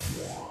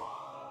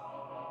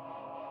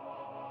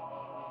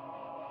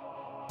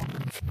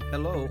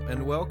Hello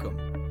and welcome.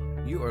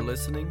 You are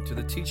listening to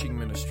the teaching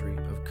ministry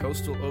of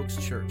Coastal Oaks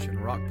Church in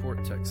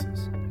Rockport,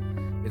 Texas.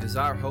 It is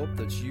our hope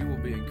that you will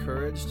be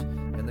encouraged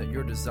and that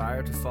your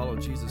desire to follow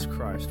Jesus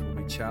Christ will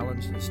be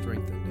challenged and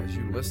strengthened as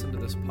you listen to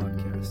this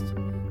podcast.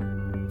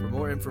 For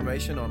more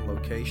information on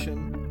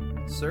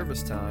location,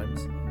 service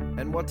times,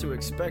 and what to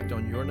expect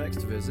on your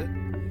next visit,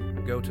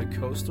 go to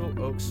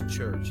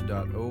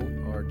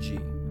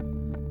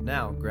coastaloakschurch.org.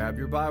 Now grab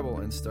your Bible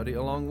and study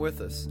along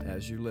with us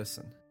as you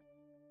listen.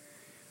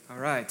 All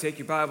right, take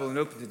your Bible and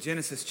open to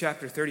Genesis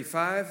chapter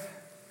 35.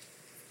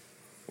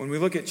 When we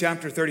look at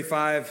chapter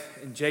 35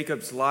 in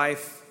Jacob's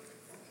life,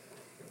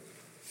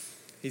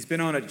 he's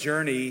been on a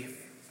journey,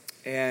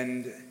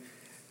 and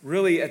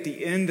really at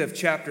the end of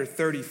chapter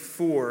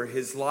 34,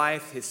 his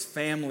life, his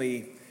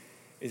family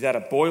is at a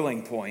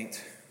boiling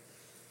point,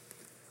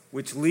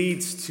 which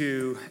leads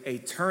to a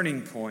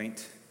turning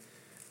point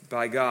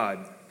by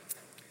God.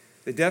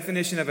 The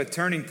definition of a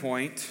turning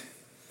point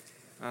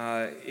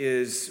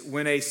is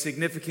when a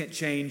significant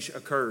change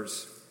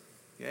occurs.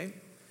 Okay?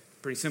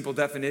 Pretty simple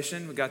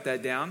definition. We got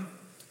that down.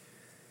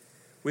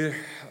 We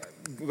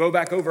go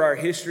back over our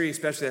history,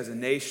 especially as a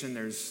nation.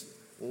 There's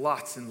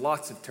lots and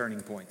lots of turning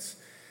points.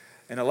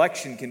 An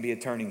election can be a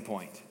turning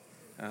point.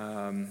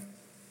 A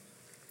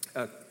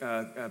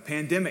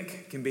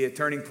pandemic can be a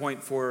turning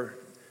point for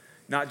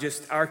not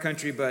just our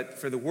country, but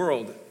for the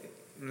world.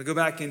 I'm going to go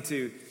back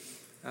into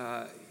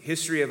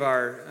history of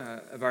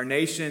our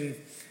nation.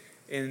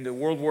 In the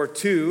World War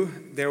II,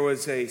 there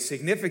was a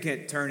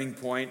significant turning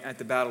point at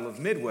the Battle of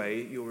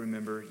Midway. You'll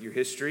remember your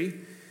history.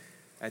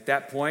 At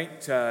that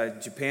point,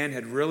 Japan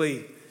had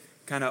really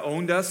kind of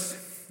owned us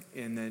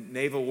in the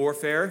naval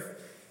warfare,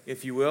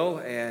 if you will.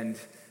 And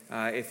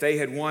if they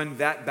had won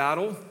that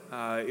battle,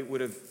 it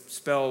would have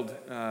spelled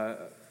a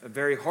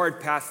very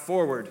hard path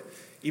forward,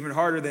 even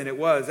harder than it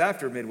was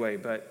after Midway.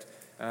 But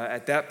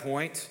at that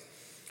point,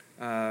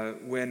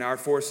 when our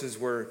forces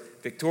were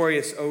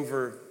victorious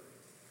over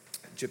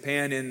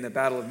Japan in the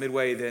Battle of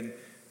Midway, then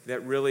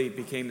that really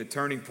became the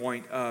turning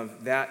point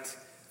of that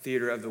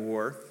theater of the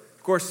war.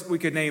 Of course, we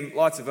could name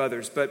lots of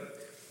others,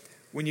 but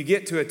when you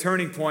get to a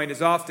turning point,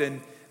 it's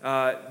often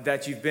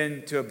that you've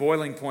been to a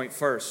boiling point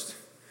first.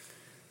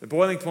 The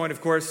boiling point, of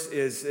course,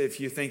 is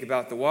if you think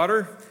about the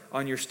water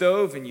on your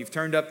stove and you've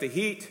turned up the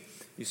heat,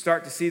 you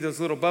start to see those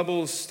little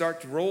bubbles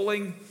start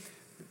rolling.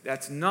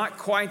 That's not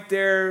quite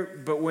there,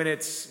 but when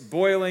it's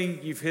boiling,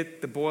 you've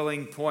hit the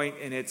boiling point,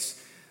 and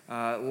it's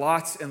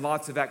lots and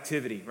lots of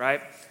activity,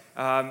 right?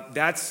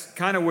 That's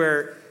kind of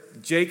where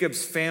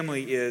Jacob's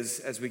family is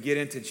as we get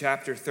into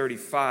chapter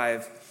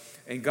 35.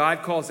 And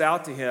God calls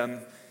out to him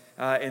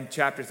in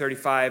chapter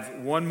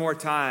 35 one more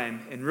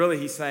time. And really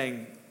he's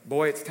saying,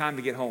 boy, it's time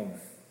to get home.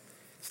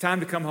 It's time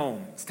to come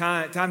home. It's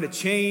time to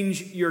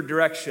change your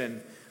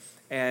direction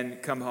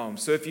and come home.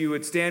 So if you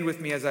would stand with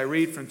me as I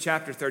read from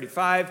chapter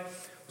 35, we'll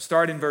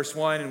start in verse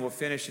 1 and we'll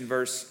finish in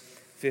verse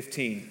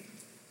 15.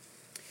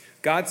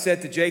 God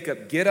said to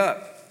Jacob, "Get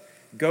up,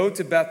 go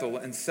to Bethel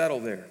and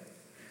settle there.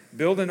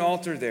 Build an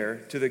altar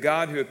there to the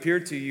God who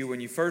appeared to you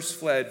when you first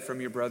fled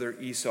from your brother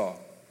Esau."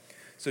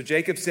 So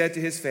Jacob said to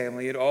his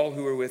family and all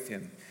who were with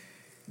him,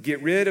 "Get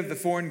rid of the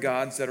foreign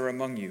gods that are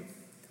among you.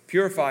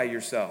 Purify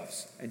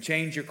yourselves and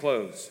change your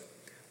clothes.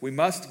 We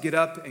must get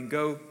up and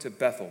go to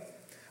Bethel.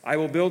 I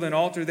will build an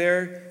altar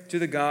there to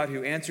the God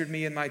who answered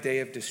me in my day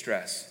of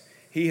distress.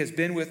 He has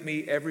been with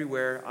me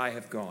everywhere I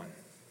have gone."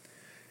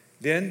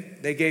 Then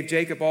they gave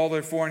Jacob all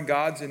their foreign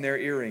gods and their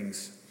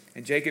earrings,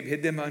 and Jacob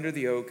hid them under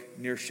the oak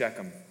near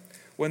Shechem.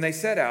 When they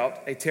set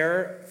out, a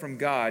terror from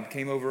God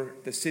came over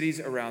the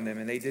cities around them,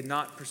 and they did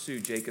not pursue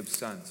Jacob's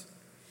sons.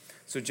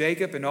 So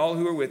Jacob and all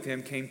who were with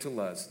him came to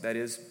Luz, that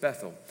is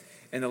Bethel,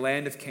 in the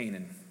land of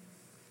Canaan.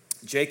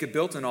 Jacob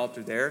built an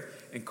altar there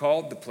and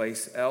called the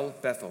place El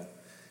Bethel,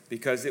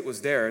 because it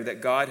was there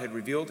that God had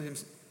revealed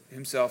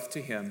himself to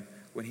him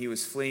when he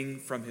was fleeing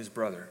from his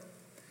brother.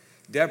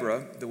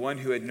 Deborah, the one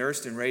who had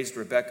nursed and raised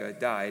Rebekah,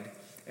 died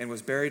and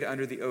was buried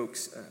under the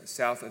oaks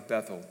south of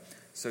Bethel.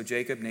 So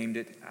Jacob named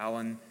it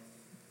Allon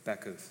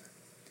Bacuth.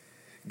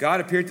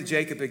 God appeared to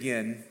Jacob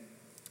again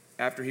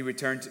after he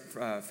returned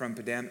from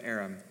Padan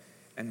Aram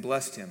and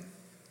blessed him.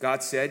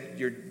 God said,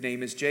 "Your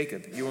name is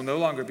Jacob. You will no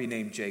longer be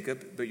named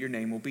Jacob, but your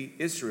name will be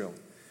Israel."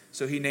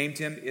 So he named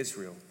him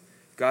Israel.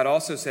 God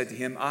also said to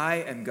him, "I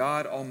am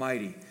God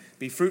Almighty.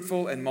 Be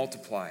fruitful and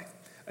multiply.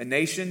 A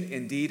nation,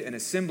 indeed an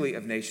assembly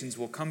of nations,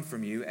 will come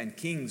from you, and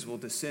kings will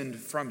descend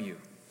from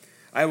you.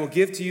 I will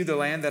give to you the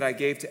land that I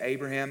gave to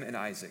Abraham and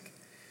Isaac.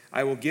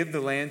 I will give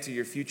the land to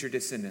your future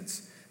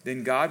descendants."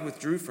 Then God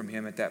withdrew from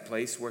him at that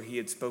place where he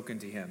had spoken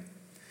to him.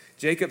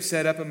 Jacob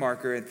set up a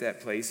marker at that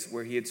place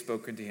where he had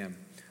spoken to him,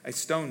 a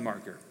stone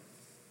marker.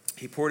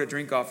 He poured a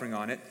drink offering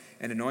on it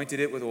and anointed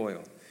it with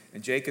oil.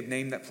 And Jacob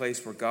named that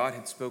place where God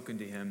had spoken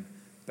to him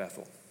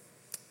Bethel.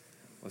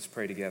 Let's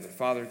pray together.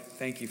 Father,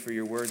 thank you for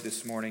your word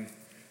this morning.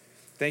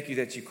 Thank you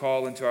that you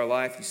call into our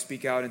life, you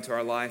speak out into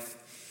our life,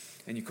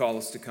 and you call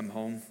us to come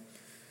home.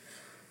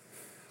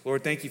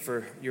 Lord, thank you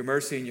for your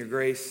mercy and your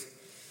grace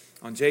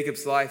on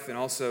Jacob's life and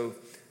also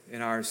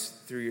and ours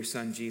through your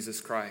Son,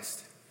 Jesus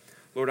Christ.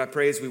 Lord, I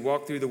pray as we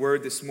walk through the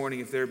Word this morning,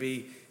 if there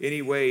be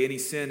any way, any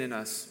sin in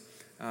us,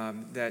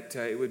 that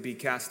it would be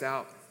cast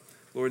out.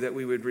 Lord, that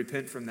we would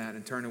repent from that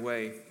and turn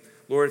away.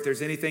 Lord, if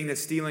there's anything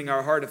that's stealing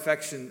our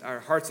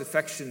heart's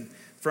affection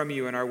from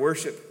you and our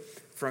worship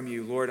from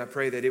you, Lord, I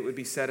pray that it would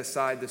be set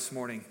aside this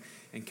morning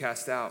and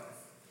cast out.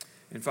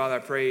 And Father, I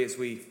pray as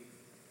we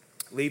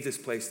leave this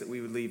place that we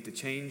would leave the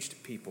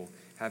changed people,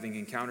 having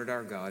encountered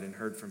our God and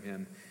heard from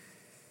him,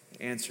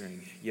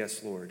 answering,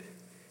 yes, Lord,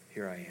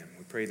 here I am.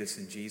 We pray this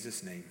in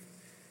Jesus' name.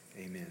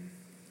 Amen.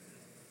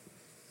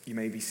 You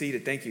may be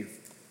seated. Thank you.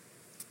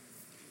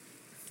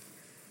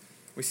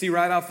 We see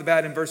right off the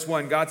bat in verse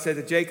 1, God said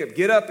to Jacob,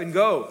 get up and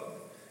go.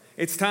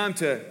 It's time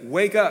to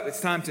wake up. It's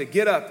time to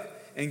get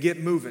up and get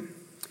moving.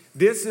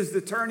 This is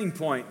the turning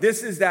point.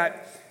 This is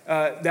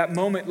that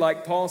moment,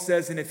 like Paul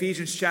says in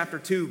Ephesians chapter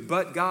 2,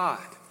 but God,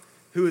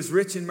 who is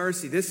rich in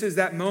mercy. This is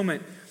that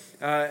moment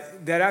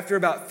that after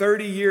about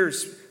 30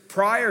 years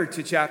prior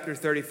to chapter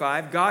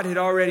 35, God had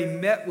already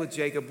met with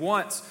Jacob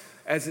once,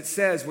 as it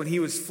says, when he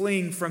was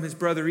fleeing from his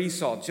brother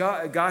Esau.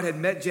 God had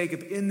met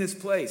Jacob in this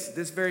place,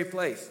 this very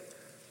place.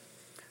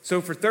 So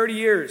for 30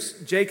 years,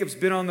 Jacob's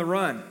been on the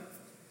run.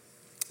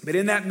 But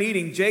in that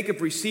meeting,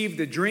 Jacob received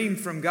a dream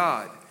from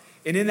God.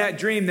 And in that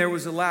dream, there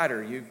was a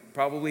ladder. You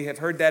probably have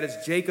heard that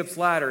as Jacob's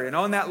ladder. And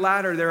on that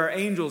ladder, there are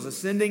angels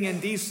ascending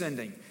and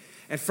descending.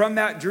 And from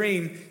that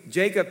dream,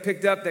 Jacob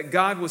picked up that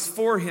God was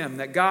for him,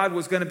 that God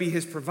was going to be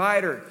his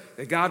provider,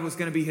 that God was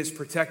going to be his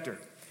protector.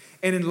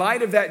 And in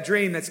light of that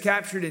dream that's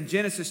captured in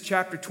Genesis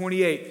chapter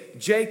 28,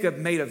 Jacob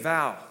made a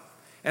vow.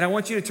 And I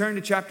want you to turn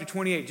to chapter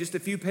 28, just a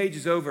few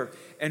pages over,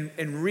 and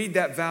read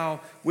that vow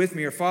with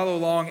me, or follow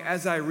along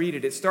as I read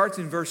it. It starts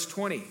in verse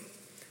 20.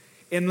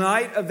 In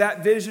light of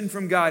that vision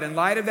from God, in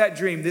light of that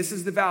dream, this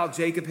is the vow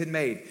Jacob had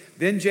made.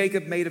 Then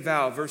Jacob made a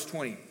vow, verse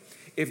 20.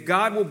 If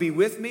God will be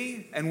with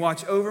me and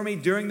watch over me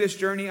during this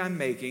journey I'm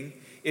making,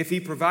 if he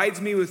provides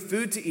me with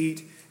food to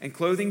eat and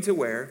clothing to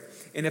wear,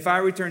 and if I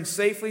return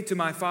safely to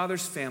my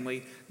father's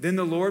family, then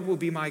the Lord will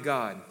be my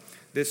God.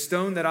 This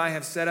stone that I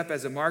have set up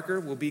as a marker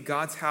will be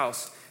God's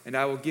house, and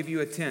I will give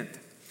you a tenth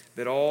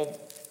that all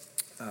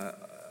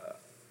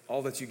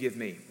that you give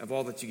me, of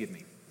all that you give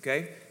me.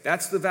 Okay?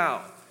 That's the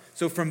vow.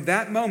 So from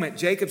that moment,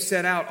 Jacob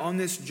set out on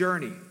this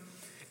journey.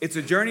 It's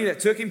a journey that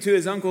took him to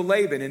his uncle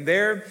Laban, and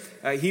there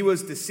he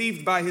was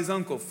deceived by his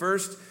uncle,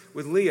 first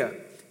with Leah,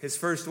 his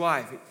first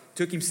wife. It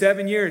took him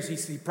 7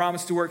 years. He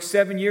promised to work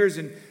 7 years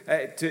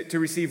to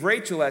receive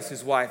Rachel as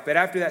his wife. But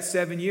after that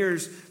 7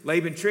 years,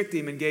 Laban tricked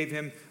him and gave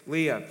him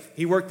Leah.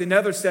 He worked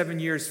another 7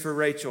 years for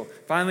Rachel.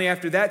 Finally,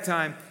 after that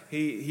time,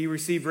 he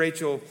received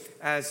Rachel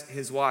as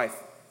his wife.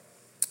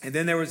 And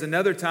then there was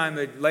another time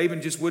that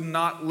Laban just would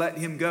not let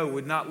him go,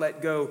 would not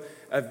let go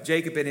of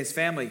Jacob and his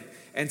family.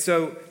 And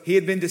so he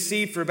had been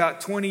deceived for about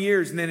 20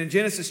 years. And then in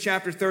Genesis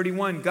chapter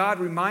 31, God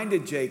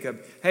reminded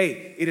Jacob,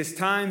 hey, it is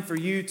time for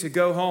you to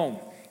go home.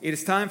 It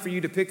is time for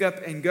you to pick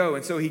up and go.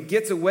 And so he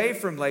gets away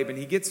from Laban.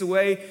 He gets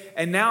away,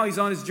 and now he's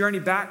on his journey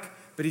back.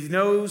 But he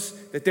knows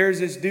that there's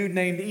this dude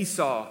named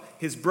Esau,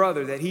 his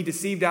brother, that he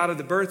deceived out of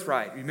the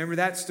birthright. Remember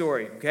that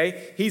story,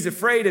 okay? He's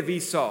afraid of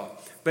Esau.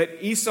 But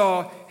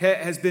Esau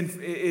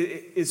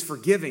is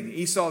forgiving.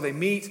 Esau, they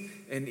meet,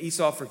 and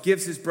Esau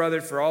forgives his brother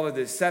for all of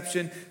the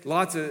deception.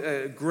 Lots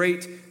of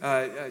great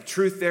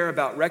truth there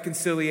about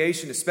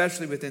reconciliation,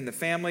 especially within the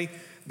family.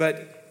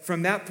 But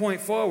from that point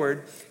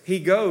forward, he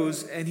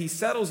goes and he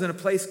settles in a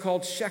place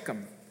called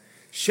Shechem.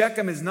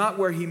 Shechem is not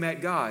where he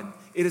met God.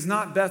 It is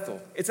not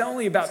Bethel. It's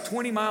only about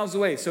 20 miles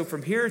away. So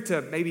from here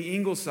to maybe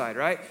Ingleside,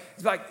 right?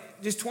 It's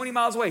like just 20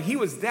 miles away. He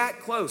was that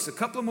close. A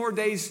couple of more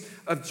days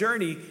of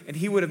journey and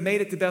he would have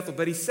made it to Bethel.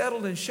 But he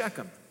settled in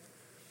Shechem.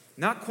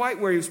 Not quite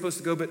where he was supposed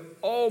to go, but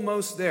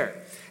almost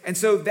there. And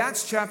so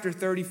that's chapter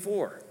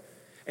 34.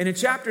 And in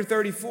chapter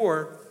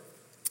 34,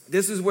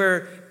 this is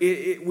where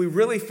we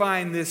really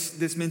find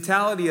this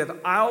mentality of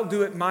I'll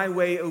do it my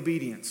way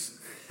obedience.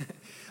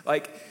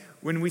 Like,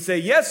 when we say,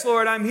 yes,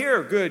 Lord, I'm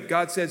here, good.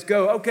 God says,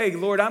 go. Okay,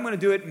 Lord, I'm going to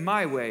do it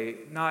my way,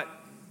 not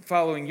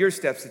following your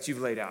steps that you've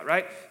laid out,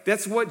 right?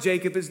 That's what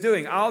Jacob is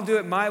doing. I'll do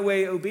it my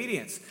way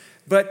obedience.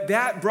 But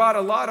that brought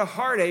a lot of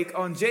heartache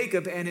on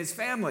Jacob and his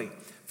family.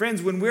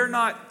 Friends, when we're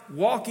not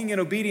walking in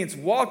obedience,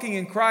 walking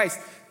in Christ,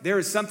 there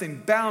is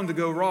something bound to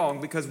go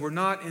wrong because we're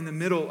not in the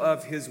middle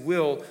of his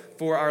will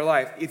for our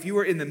life. If you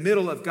are in the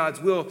middle of God's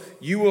will,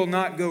 you will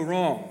not go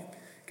wrong,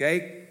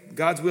 okay?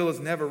 God's will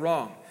is never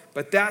wrong.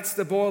 But that's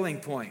the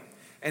boiling point.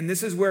 And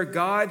this is where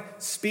God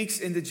speaks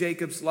into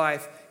Jacob's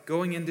life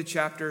going into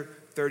chapter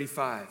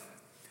 35.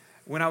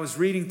 When I was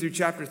reading through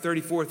chapter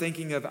 34,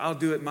 thinking of I'll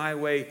do it my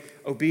way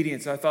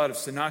obedience, I thought of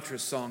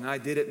Sinatra's song, I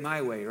did it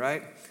my way,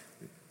 right?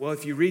 Well,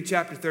 if you read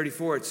chapter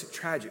 34, it's a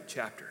tragic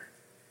chapter.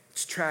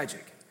 It's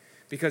tragic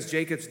because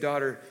Jacob's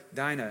daughter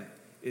Dinah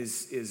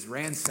is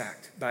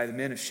ransacked by the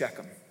men of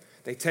Shechem.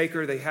 They take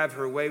her, they have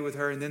her away with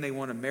her, and then they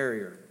want to marry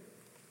her.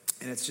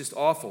 And it's just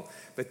awful.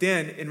 But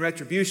then, in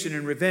retribution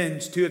and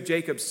revenge, 2 of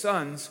Jacob's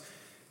sons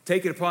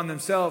take it upon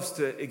themselves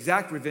to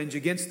exact revenge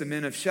against the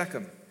men of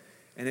Shechem.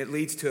 and it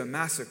leads to a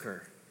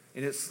massacre.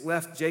 And it's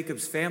left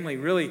Jacob's family,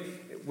 really,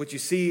 what you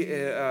see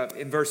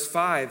in verse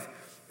 5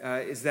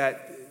 is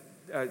that,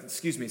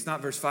 it's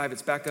not verse 5,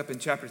 it's back up in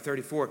chapter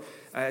 34.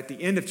 At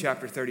the end of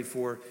chapter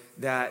 34,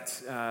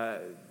 that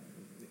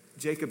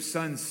Jacob's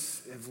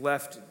sons have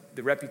left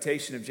the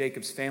reputation of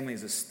Jacob's family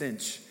as a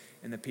stench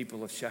in the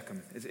people of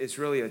Shechem. It's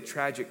really a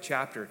tragic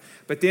chapter.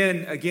 But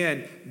then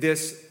again,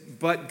 this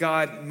but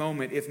God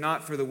moment, if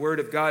not for the word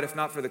of God, if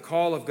not for the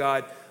call of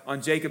God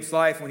on Jacob's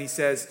life, when he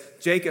says,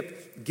 Jacob,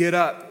 get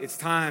up. It's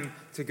time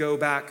to go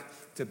back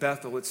to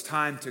Bethel. It's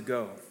time to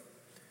go.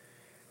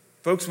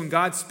 Folks, when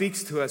God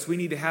speaks to us, we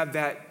need to have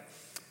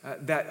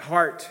that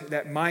heart,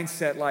 that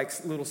mindset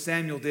like little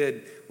Samuel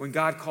did when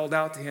God called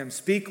out to him,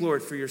 speak,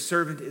 Lord, for your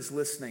servant is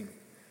listening.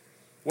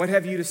 What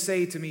have you to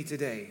say to me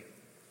today?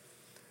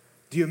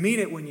 Do you mean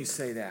it when you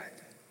say that?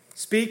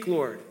 Speak,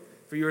 Lord,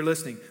 for you are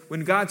listening.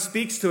 When God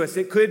speaks to us,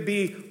 it could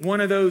be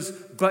one of those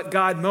but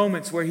God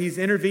moments where he's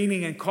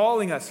intervening and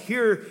calling us.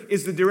 Here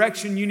is the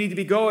direction you need to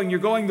be going. You're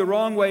going the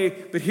wrong way,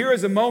 but here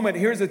is a moment.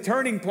 Here's a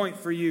turning point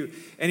for you.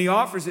 And he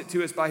offers it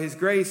to us by his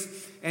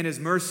grace and his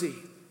mercy.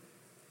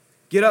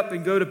 Get up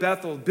and go to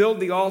Bethel. Build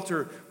the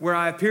altar where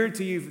I appeared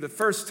to you for the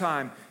first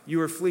time. You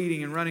were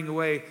fleeing and running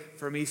away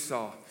from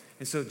Esau.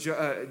 And so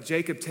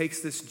Jacob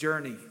takes this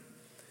journey.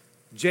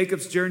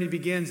 Jacob's journey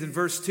begins in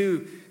verse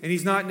 2, and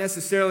he's not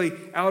necessarily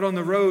out on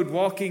the road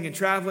walking and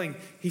traveling.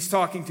 He's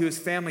talking to his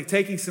family,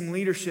 taking some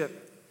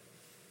leadership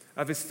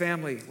of his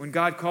family. When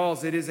God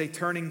calls, it is a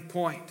turning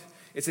point.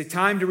 It's a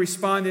time to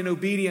respond in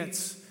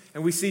obedience.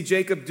 And we see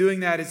Jacob doing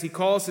that as he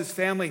calls his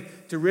family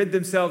to rid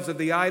themselves of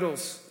the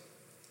idols.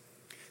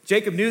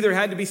 Jacob knew there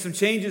had to be some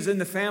changes in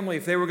the family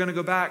if they were going to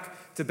go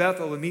back to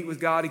Bethel and meet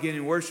with God again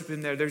and worship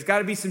him there. There's got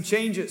to be some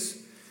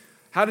changes.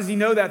 How does he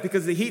know that?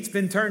 Because the heat's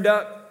been turned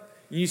up.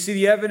 You see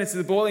the evidence of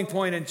the boiling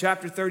point in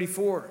chapter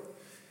 34.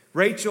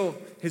 Rachel,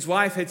 his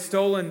wife, had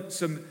stolen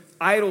some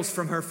idols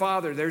from her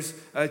father. There's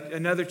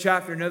another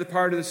chapter, another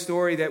part of the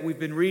story that we've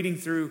been reading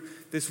through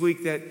this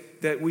week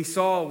that we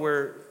saw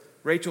where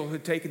Rachel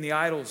had taken the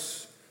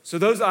idols. So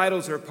those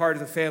idols are a part of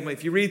the family.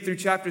 If you read through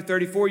chapter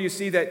 34, you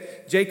see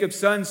that Jacob's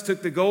sons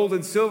took the gold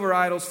and silver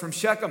idols from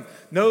Shechem.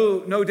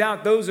 No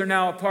doubt those are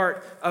now a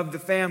part of the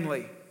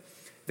family.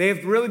 They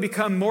have really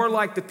become more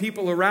like the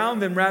people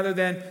around them rather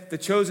than the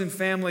chosen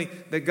family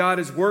that God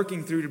is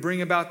working through to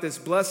bring about this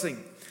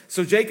blessing.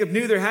 So Jacob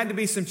knew there had to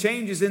be some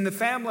changes in the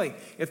family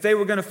if they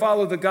were going to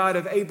follow the God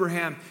of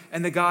Abraham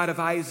and the God of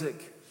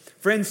Isaac.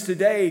 Friends,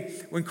 today,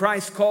 when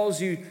Christ calls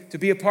you to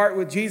be a part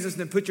with Jesus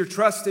and put your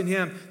trust in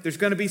him, there's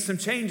going to be some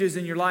changes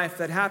in your life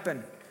that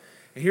happen.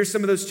 And here's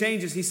some of those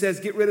changes. He says,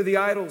 get rid of the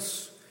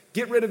idols.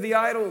 Get rid of the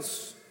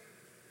idols.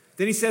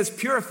 Then he says,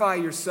 purify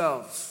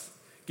yourselves.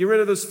 Get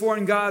rid of those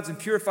foreign gods and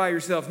purify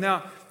yourself.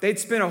 Now, they'd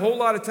spent a whole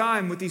lot of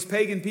time with these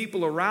pagan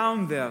people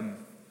around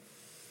them.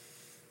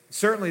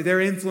 Certainly, their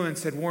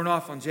influence had worn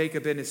off on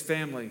Jacob and his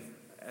family,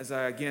 as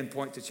I again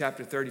point to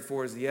chapter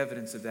 34 as the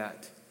evidence of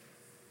that.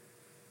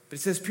 But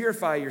it says,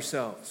 purify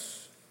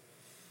yourselves.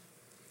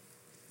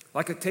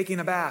 Like taking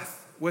a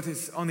bath. What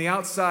is on the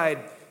outside,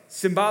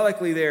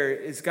 symbolically there,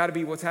 it's got to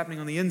be what's happening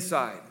on the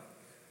inside.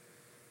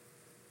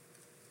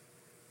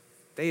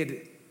 They had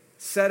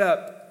set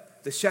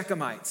up the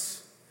Shechemites.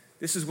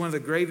 This is one of the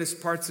gravest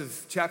parts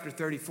of chapter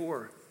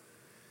 34.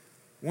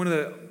 One of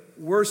the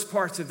worst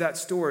parts of that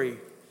story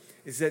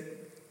is that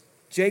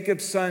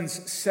Jacob's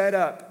sons set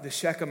up the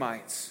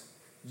Shechemites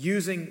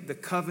using the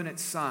covenant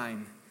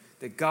sign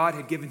that God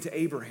had given to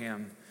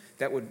Abraham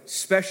that would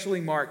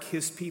specially mark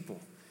his people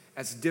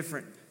as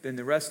different than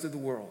the rest of the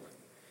world.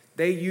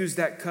 They used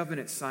that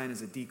covenant sign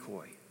as a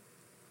decoy.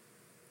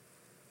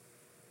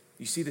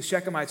 You see, the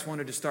Shechemites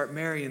wanted to start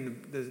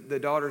marrying the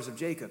daughters of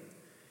Jacob.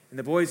 And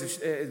the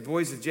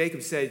boys of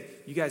Jacob said,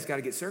 you guys got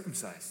to get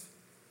circumcised.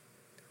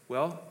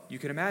 Well, you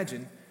can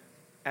imagine,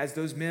 as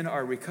those men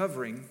are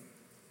recovering,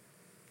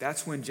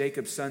 that's when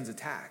Jacob's sons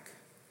attack.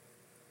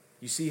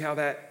 You see how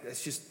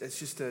that's just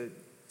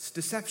it's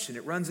deception.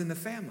 It runs in the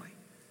family.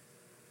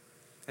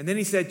 And then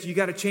he said, you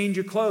got to change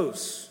your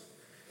clothes.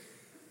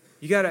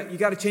 You got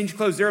to change your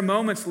clothes. There are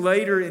moments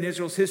later in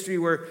Israel's history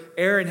where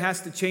Aaron has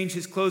to change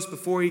his clothes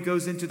before he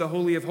goes into the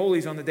Holy of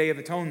Holies on the Day of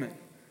Atonement.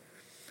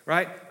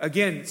 Right?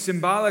 Again,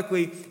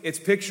 symbolically, it's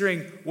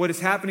picturing what is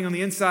happening on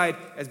the inside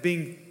as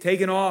being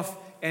taken off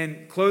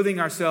and clothing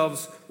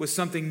ourselves with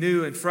something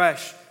new and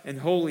fresh and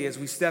holy as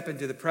we step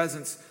into the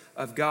presence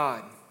of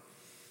God.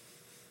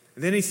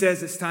 And then he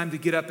says it's time to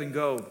get up and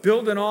go.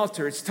 Build an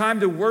altar. It's time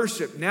to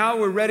worship. Now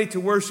we're ready to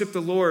worship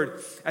the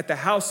Lord at the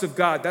house of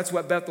God. That's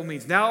what Bethel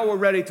means. Now we're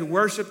ready to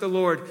worship the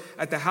Lord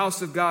at the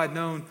house of God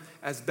known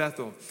as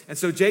Bethel. And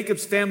so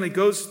Jacob's family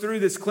goes through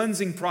this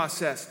cleansing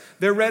process.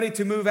 They're ready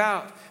to move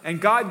out. And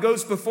God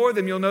goes before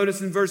them. You'll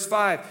notice in verse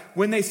 5,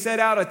 when they set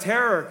out, a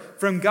terror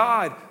from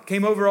God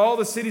came over all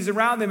the cities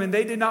around them, and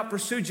they did not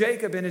pursue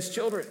Jacob and his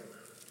children.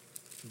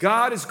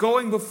 God is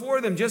going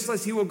before them, just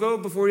as he will go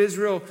before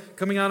Israel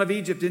coming out of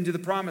Egypt into the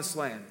promised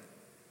land.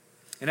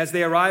 And as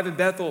they arrive in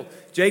Bethel,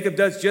 Jacob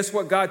does just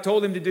what God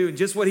told him to do and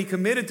just what he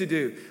committed to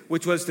do,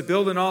 which was to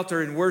build an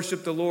altar and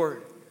worship the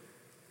Lord.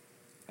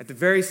 At the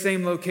very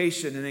same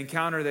location, an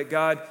encounter that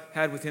God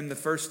had with him the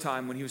first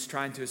time when he was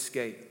trying to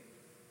escape.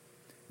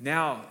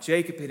 Now,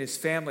 Jacob and his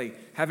family,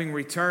 having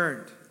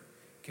returned,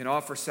 can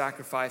offer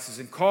sacrifices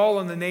and call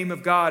on the name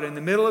of God in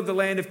the middle of the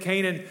land of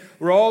Canaan,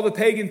 where all the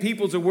pagan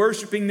peoples are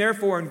worshiping their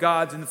foreign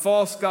gods and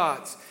false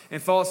gods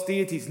and false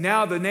deities.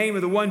 Now the name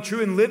of the one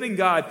true and living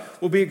God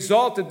will be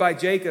exalted by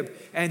Jacob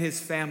and his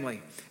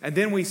family. And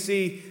then we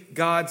see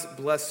God's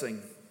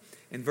blessing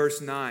in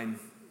verse 9.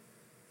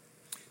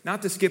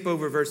 Not to skip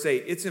over verse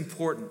 8, it's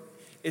important.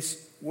 It's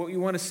what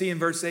you want to see in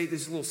verse 8.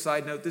 This is a little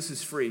side note. This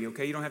is free,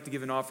 okay? You don't have to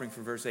give an offering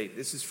for verse 8.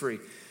 This is free.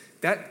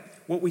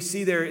 What we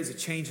see there is a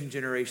change in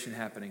generation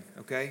happening,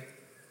 okay?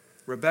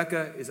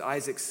 Rebekah is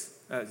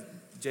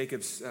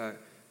Jacob's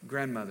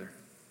mother.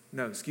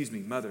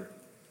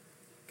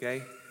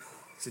 Okay?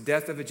 It's the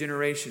death of a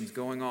generation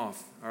going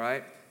off, all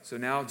right? So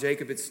now it's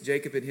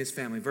Jacob and his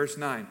family. Verse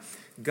 9,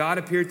 God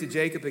appeared to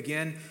Jacob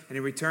again, and he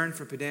returned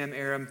from Padan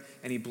Aram,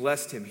 and he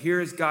blessed him. Here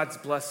is God's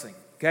blessing,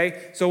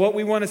 okay? So what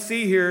we want to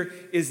see here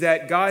is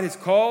that God has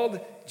called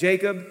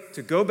Jacob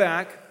to go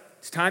back.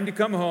 It's time to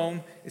come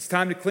home. It's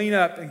time to clean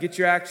up and get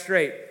your act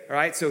straight. All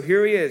right, so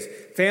here he is.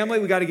 Family,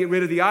 we got to get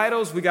rid of the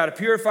idols. We got to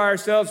purify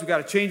ourselves. We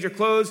got to change our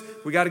clothes.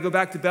 We got to go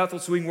back to Bethel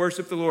so we can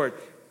worship the Lord.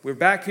 We're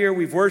back here.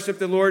 We've worshiped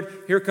the Lord.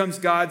 Here comes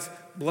God's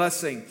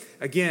blessing.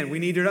 Again, we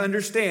need to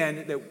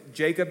understand that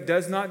Jacob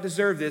does not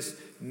deserve this.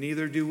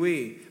 Neither do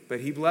we.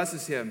 But he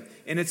blesses him.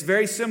 And it's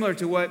very similar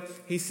to what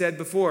he said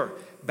before.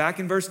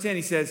 Back in verse 10,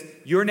 he says,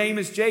 your name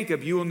is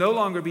Jacob. You will no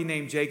longer be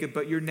named Jacob,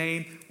 but your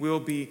name will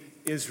be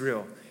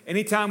Israel.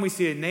 Anytime we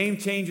see a name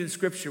change in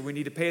Scripture, we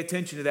need to pay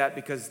attention to that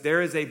because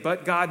there is a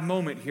but God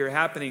moment here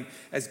happening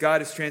as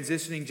God is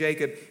transitioning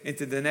Jacob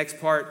into the next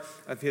part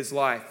of his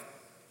life.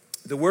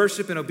 The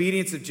worship and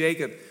obedience of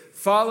Jacob,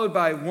 followed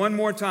by one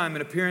more time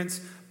an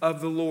appearance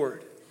of the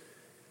Lord.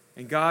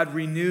 And God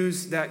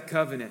renews that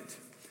covenant.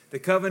 The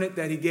covenant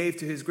that he gave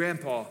to his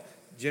grandpa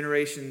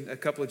a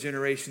couple of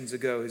generations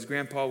ago. His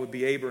grandpa would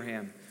be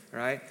Abraham,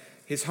 right?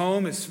 His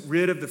home is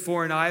rid of the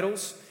foreign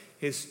idols.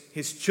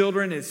 His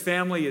children, his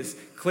family is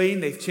clean.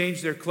 They've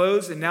changed their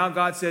clothes. And now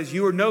God says,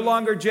 you are no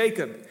longer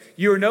Jacob.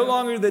 You are no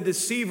longer the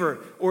deceiver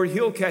or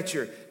heel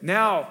catcher.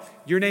 Now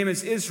your name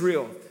is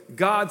Israel,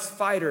 God's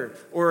fighter,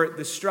 or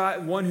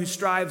the one who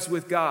strives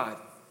with God.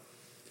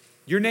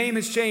 Your name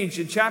has changed.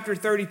 In chapter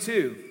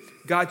 32,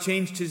 God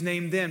changed his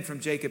name then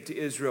from Jacob to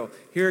Israel.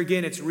 Here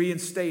again, it's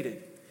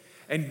reinstated.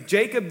 And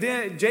Jacob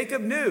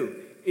knew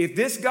if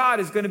this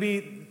God is going to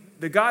be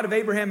the God of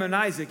Abraham and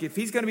Isaac, if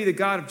he's going to be the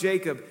God of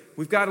Jacob,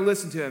 we've got to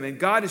listen to him. And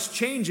God is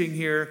changing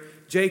here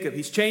Jacob.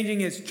 He's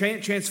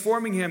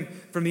transforming him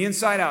from the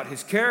inside out.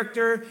 His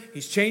character,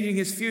 he's changing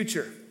his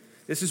future.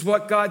 This is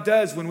what God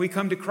does when we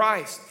come to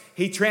Christ.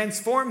 He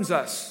transforms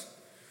us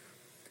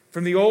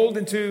from the old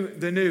into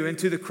the new,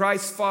 into the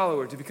Christ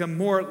follower, to become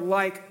more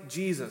like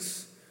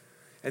Jesus.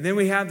 And then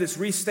we have this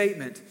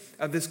restatement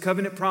of this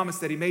covenant promise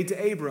that he made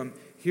to Abram.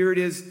 Here it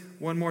is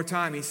one more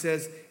time. He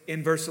says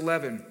in verse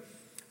 11,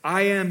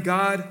 I am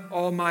God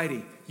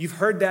Almighty. You've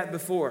heard that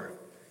before.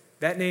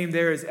 That name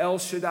there is El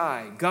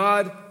Shaddai,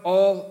 God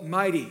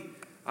Almighty.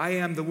 I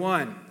am the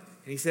one.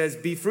 And he says,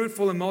 be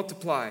fruitful and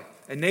multiply.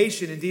 A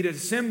nation, indeed an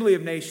assembly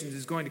of nations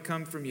is going to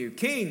come from you.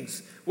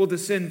 Kings will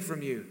descend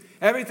from you.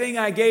 Everything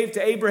I gave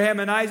to Abraham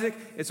and Isaac,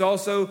 it's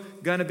also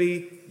going to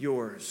be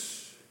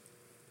yours.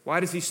 Why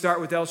does he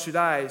start with El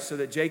Shaddai? So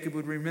that Jacob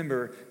would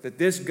remember that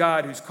this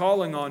God who's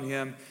calling on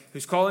him,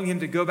 who's calling him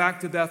to go back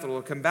to Bethel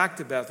or come back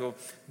to Bethel,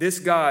 this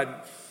God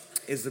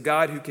is the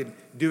God who can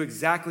do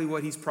exactly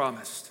what he's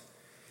promised.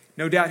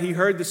 No doubt he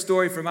heard the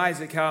story from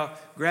Isaac, how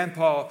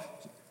Grandpa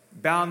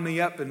bound me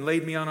up and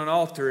laid me on an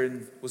altar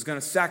and was going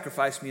to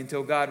sacrifice me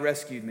until God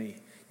rescued me.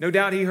 No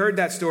doubt he heard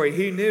that story.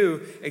 He knew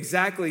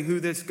exactly who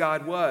this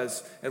God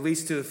was, at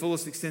least to the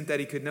fullest extent that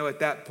he could know at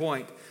that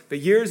point. But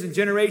years and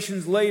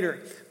generations later,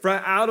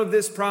 out of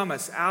this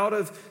promise, out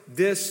of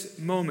this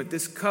moment,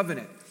 this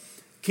covenant,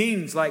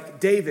 kings like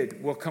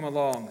David will come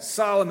along,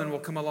 Solomon will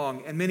come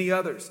along, and many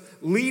others,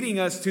 leading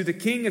us to the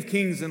King of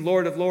Kings and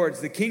Lord of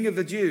Lords, the King of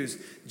the Jews,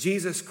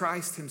 Jesus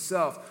Christ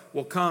himself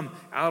will come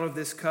out of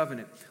this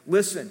covenant.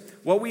 Listen,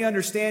 what we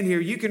understand here,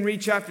 you can read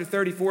chapter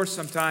 34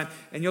 sometime,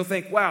 and you'll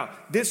think, wow,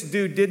 this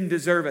dude didn't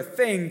deserve a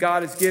thing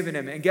God has given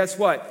him. And guess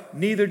what?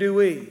 Neither do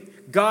we.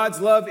 God's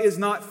love is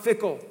not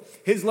fickle.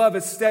 His love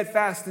is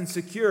steadfast and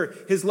secure.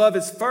 His love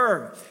is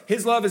firm.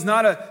 His love is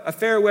not a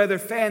fair weather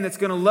fan that's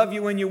going to love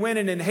you when you're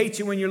winning and hate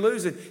you when you're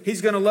losing.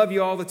 He's going to love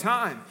you all the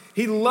time.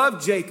 He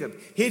loved Jacob.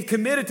 He had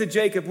committed to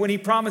Jacob when he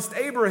promised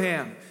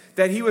Abraham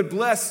that he would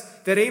bless,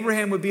 that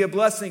Abraham would be a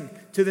blessing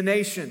to the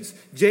nations.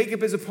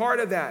 Jacob is a part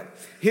of that.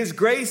 His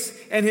grace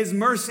and his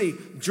mercy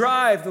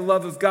drive the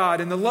love of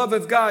God, and the love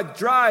of God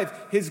drive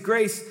his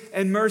grace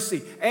and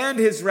mercy and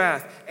his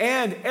wrath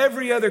and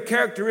every other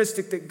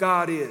characteristic that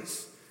God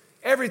is.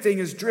 Everything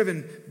is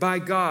driven by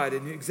God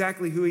and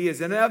exactly who he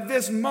is. And of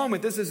this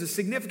moment, this is a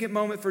significant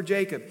moment for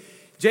Jacob.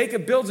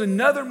 Jacob builds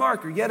another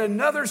marker, yet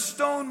another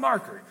stone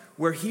marker,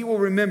 where he will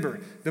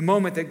remember the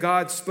moment that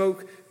God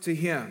spoke to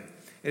him.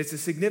 And it's a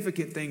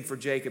significant thing for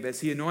Jacob as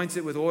he anoints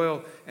it with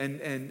oil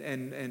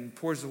and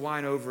pours the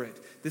wine over it.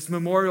 This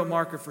memorial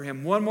marker for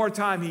him. One more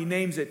time, he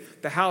names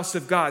it the house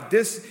of God.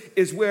 This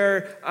is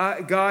where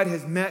God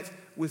has met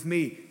with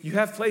me. You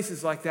have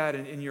places like that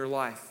in your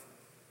life.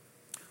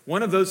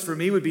 One of those for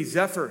me would be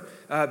Zephyr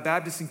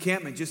Baptist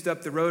Encampment, just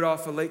up the road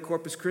off of Lake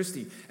Corpus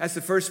Christi. That's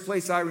the first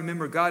place I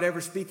remember God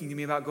ever speaking to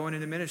me about going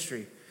into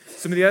ministry.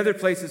 Some of the other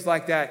places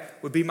like that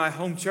would be my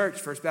home church,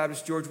 First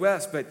Baptist George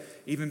West. But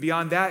even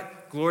beyond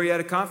that,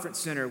 Glorietta Conference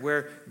Center,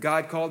 where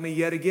God called me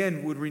yet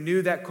again, would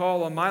renew that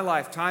call on my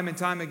life time and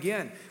time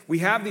again. We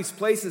have these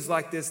places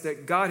like this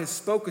that God has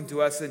spoken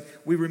to us, and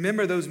we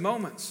remember those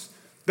moments.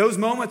 Those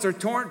moments are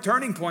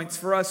turning points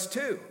for us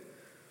too.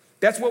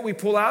 That's what we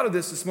pull out of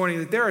this morning,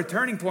 that there are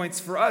turning points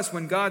for us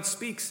when God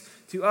speaks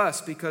to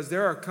us, because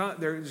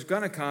there's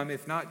going to come,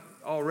 if not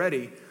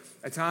already,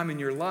 a time in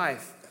your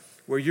life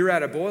where you're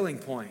at a boiling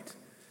point.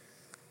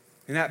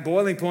 And that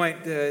boiling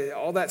point,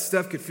 all that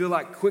stuff could feel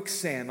like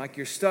quicksand, like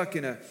you're stuck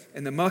in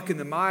the muck and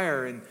the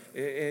mire, and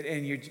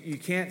you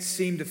can't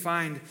seem to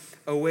find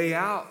a way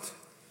out.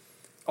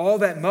 All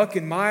that muck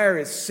and mire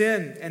is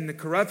sin and the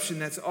corruption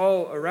that's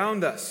all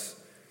around us.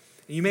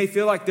 And you may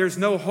feel like there's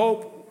no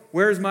hope.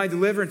 Where's my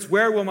deliverance?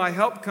 Where will my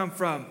help come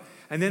from?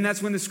 And then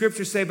that's when the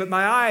scriptures say, but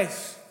my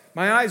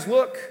eyes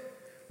look.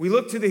 We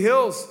look to the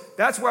hills.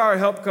 That's where our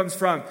help comes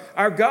from.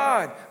 Our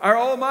God, our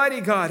almighty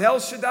God,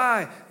 El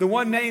Shaddai, the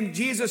one named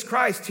Jesus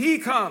Christ, he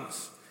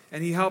comes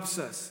and he helps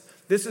us.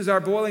 This is our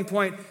boiling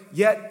point,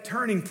 yet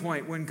turning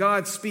point, when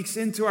God speaks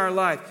into our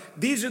life.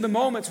 These are the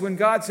moments when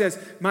God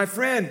says, my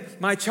friend,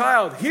 my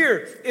child,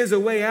 here is a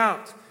way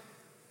out.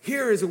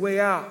 Here is a way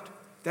out.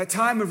 That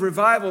time of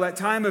revival, that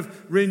time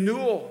of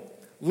renewal,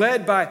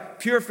 led by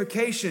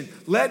purification,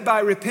 led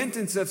by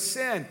repentance of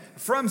sin,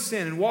 from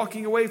sin and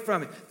walking away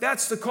from it.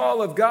 That's the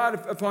call of God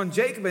upon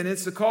Jacob, and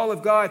it's the call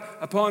of God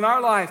upon our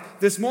life.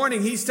 This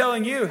morning, he's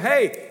telling you,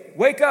 hey,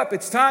 wake up.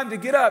 It's time to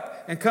get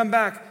up and come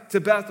back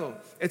to Bethel.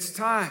 It's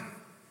time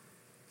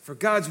for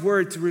God's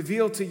word to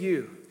reveal to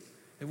you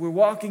that we're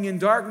walking in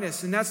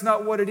darkness, and that's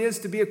not what it is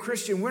to be a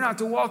Christian. We're not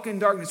to walk in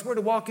darkness. We're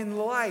to walk in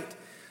the light.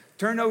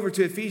 Turn over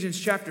to Ephesians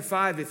chapter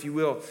 5, if you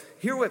will.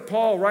 Hear what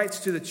Paul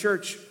writes to the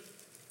church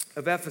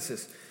of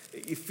Ephesus.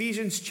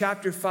 Ephesians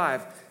chapter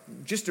 5.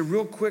 Just a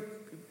real quick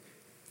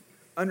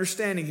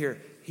understanding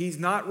here. He's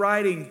not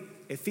writing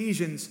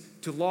Ephesians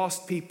to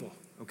lost people,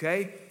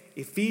 okay?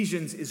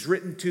 Ephesians is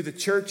written to the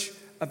church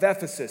of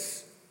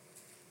Ephesus.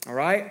 All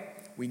right?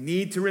 We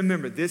need to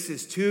remember this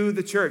is to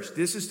the church.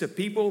 This is to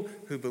people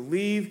who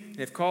believe and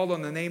have called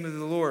on the name of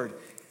the Lord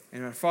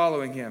and are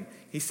following him.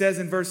 He says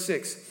in verse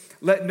 6,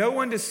 let no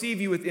one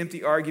deceive you with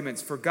empty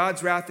arguments, for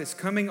God's wrath is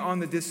coming on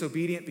the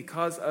disobedient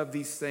because of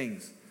these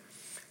things.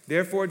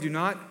 Therefore, do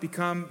not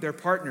become their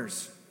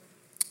partners.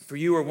 For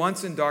you were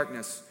once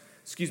darkness,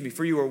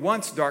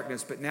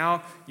 but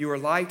now you are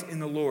light in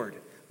the Lord.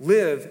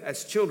 Live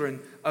as children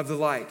of the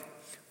light.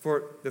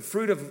 For the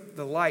fruit of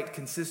the light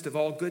consists of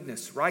all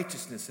goodness,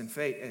 righteousness, and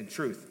faith and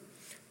truth,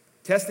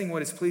 testing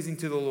what is pleasing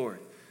to the Lord.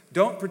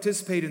 Don't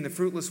participate in the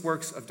fruitless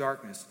works of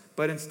darkness,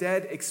 but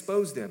instead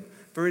expose them.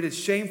 For it is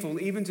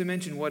shameful even to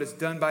mention what is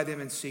done by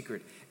them in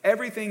secret.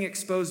 Everything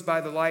exposed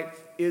by the light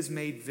is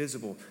made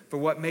visible. For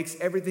what makes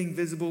everything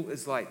visible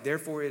is light.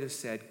 Therefore it is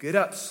said, get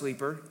up,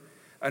 sleeper,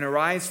 and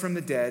arise from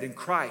the dead, and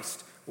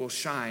Christ will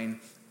shine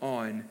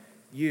on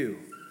you.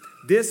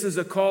 This is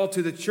a call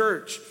to the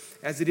church,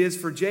 as it is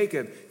for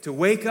Jacob, to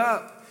wake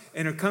up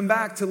and to come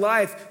back to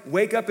life.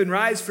 Wake up and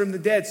rise from the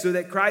dead so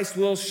that Christ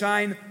will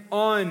shine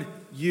on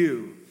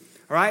you.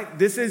 All right?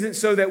 This isn't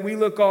so that we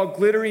look all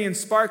glittery and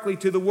sparkly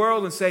to the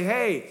world and say,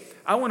 hey,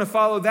 I want to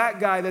follow that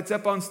guy that's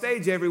up on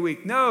stage every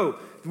week. No,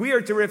 we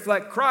are to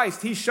reflect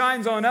Christ. He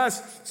shines on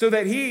us so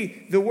that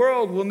the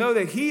world will know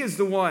that he is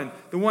the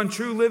one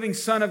true living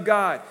Son of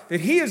God, that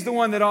he is the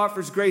one that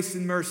offers grace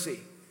and mercy,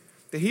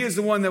 that he is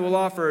the one that will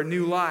offer a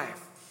new life.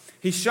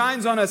 He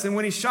shines on us, and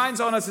when he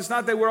shines on us, it's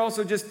not that we're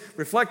also just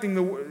reflecting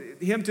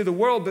him to the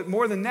world, but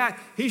more than that,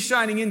 he's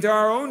shining into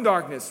our own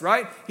darkness,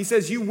 right? He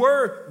says, you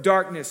were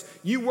darkness.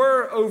 You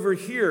were over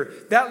here.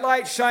 That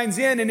light shines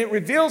in, and it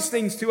reveals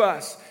things to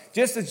us.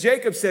 Just as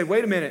Jacob said,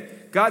 wait a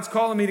minute, God's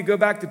calling me to go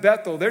back to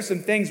Bethel. There's some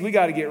things we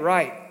got to get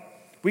right.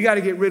 We got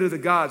to get rid of the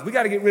gods. We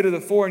got to get rid of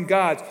the foreign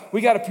gods.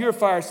 We got to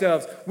purify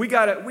ourselves. We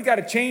got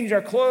to change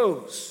our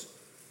clothes.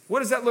 What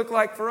does that look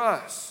like for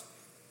us?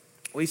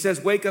 Well, he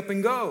says, wake up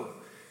and go.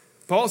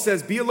 Paul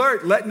says, be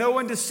alert. Let no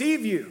one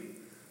deceive you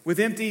with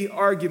empty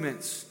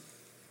arguments.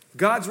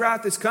 God's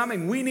wrath is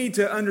coming. We need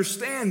to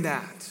understand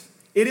that.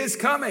 It is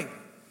coming.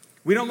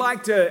 We don't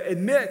like to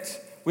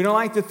admit, we don't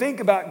like to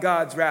think about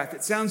God's wrath.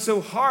 It sounds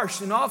so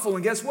harsh and awful.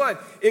 And guess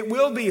what? It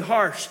will be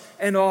harsh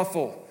and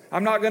awful.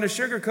 I'm not going to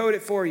sugarcoat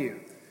it for you.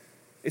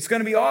 It's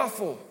going to be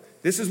awful.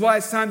 This is why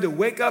it's time to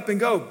wake up and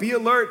go. Be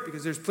alert,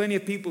 because there's plenty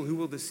of people who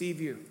will deceive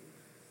you.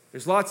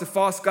 There's lots of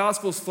false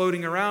gospels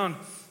floating around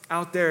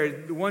out there.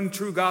 The one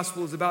true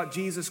gospel is about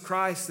Jesus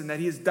Christ and that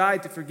he has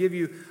died to forgive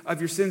you of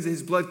your sins, that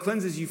his blood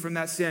cleanses you from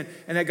that sin,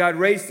 and that God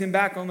raised him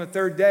back on the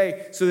third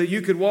day so that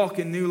you could walk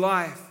in new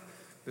life.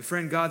 But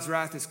friend, God's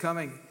wrath is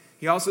coming.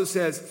 He also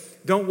says,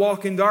 don't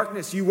walk in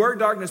darkness. You were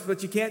darkness,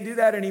 but you can't do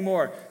that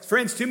anymore.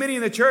 Friends, too many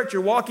in the church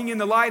are walking in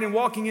the light and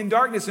walking in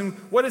darkness. And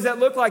what does that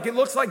look like? It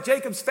looks like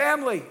Jacob's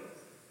family.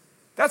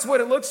 That's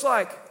what it looks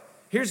like.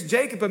 Here's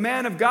Jacob, a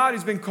man of God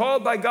who's been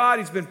called by God.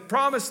 He's been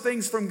promised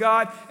things from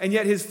God, and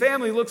yet his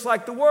family looks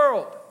like the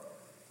world.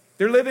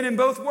 They're living in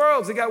both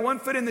worlds. They got one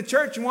foot in the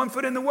church and one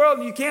foot in the world,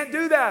 and you can't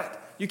do that.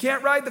 You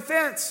can't ride the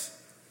fence.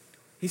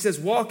 He says,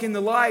 walk in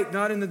the light,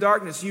 not in the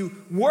darkness. You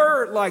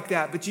were like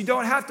that, but you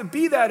don't have to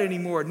be that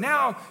anymore.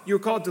 Now you're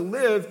called to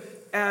live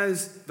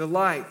as the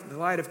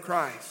light of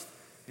Christ.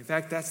 In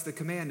fact, that's the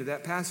command of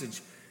that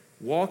passage.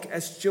 Walk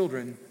as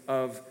children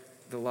of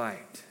the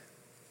light.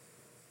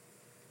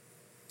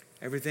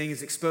 Everything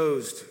is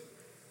exposed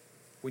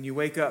when you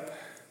wake up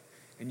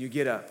and you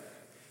get up.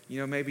 You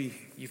know, maybe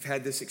you've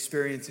had this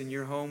experience in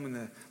your home when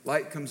the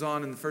light comes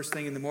on in the first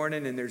thing in the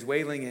morning and there's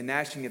wailing and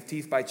gnashing of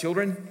teeth by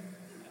children.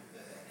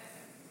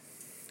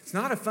 It's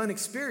not a fun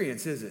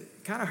experience, is it?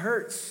 It kind of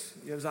hurts.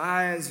 Those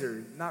eyes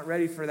are not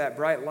ready for that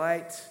bright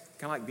light,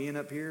 kind of like being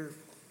up here.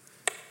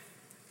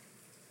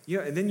 You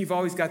know, and then you've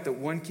always got the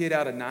one kid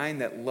out of 9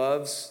 that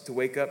loves to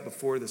wake up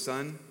before the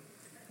sun.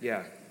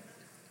 Yeah.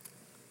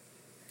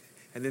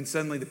 And then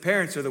suddenly the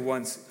parents are the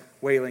ones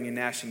wailing and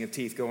gnashing of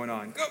teeth going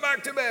on. Go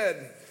back to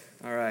bed.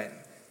 All right.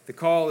 The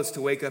call is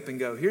to wake up and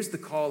go. Here's the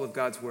call of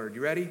God's word.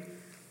 You ready?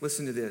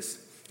 Listen to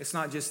this. It's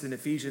not just in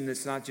Ephesians.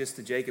 It's not just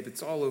to Jacob.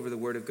 It's all over the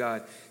word of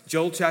God.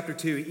 Joel chapter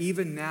 2,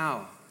 even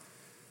now,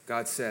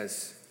 God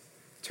says,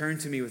 turn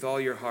to me with all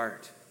your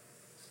heart,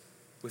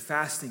 with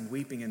fasting,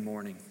 weeping, and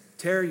mourning.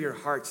 Tear your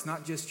hearts,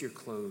 not just your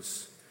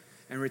clothes,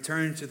 and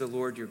return to the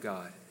Lord your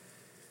God.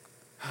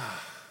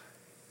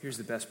 Here's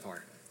the best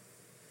part.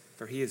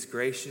 For he is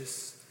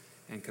gracious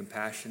and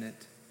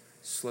compassionate,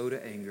 slow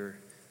to anger,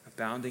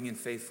 abounding in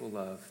faithful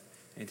love,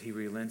 and he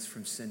relents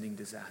from sending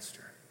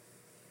disaster.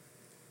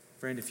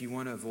 Friend, if you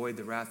want to avoid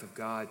the wrath of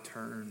God,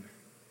 turn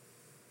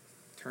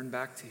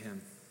back to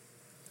him.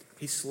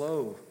 He's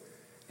slow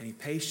and he's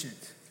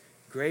patient,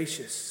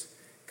 gracious,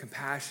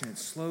 compassionate,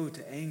 slow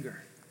to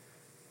anger,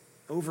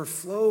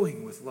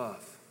 overflowing with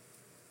love.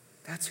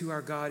 That's who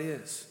our God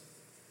is.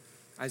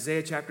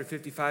 Isaiah chapter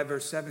 55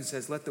 verse 7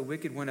 says, let the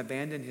wicked one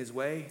abandon his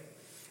way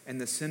and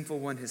the sinful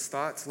one his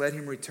thoughts. Let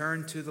him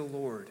return to the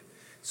Lord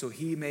so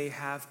he may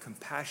have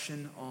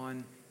compassion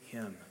on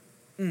him.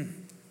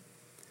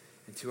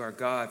 And to our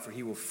God, for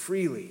he will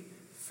freely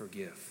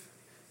forgive.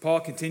 Paul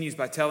continues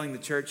by telling the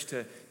church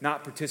to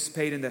not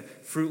participate in the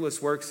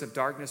fruitless works of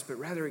darkness, but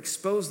rather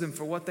expose them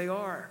for what they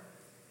are.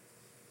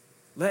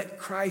 Let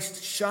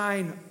Christ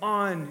shine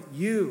on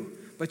you.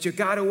 But you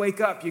got to wake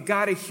up. You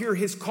got to hear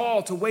his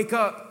call to wake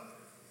up.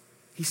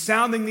 He's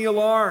sounding the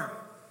alarm.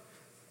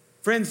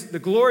 Friends, the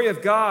glory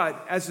of God,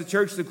 as the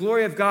church, the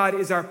glory of God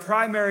is our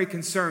primary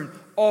concern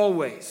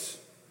always.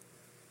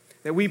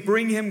 That we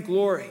bring him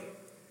glory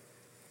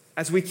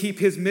as we keep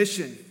his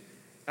mission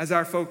as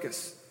our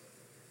focus.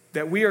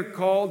 That we are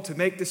called to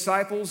make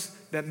disciples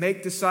that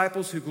make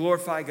disciples who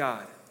glorify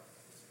God.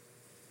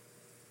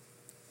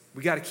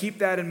 We got to keep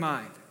that in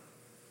mind.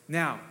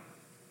 Now,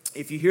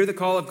 if you hear the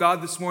call of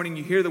God this morning,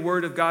 you hear the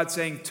word of God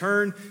saying,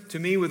 turn to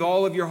me with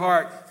all of your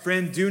heart.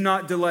 Friend, do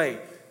not delay.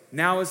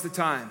 Now is the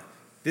time.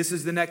 This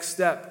is the next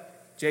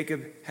step.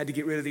 Jacob had to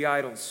get rid of the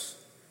idols.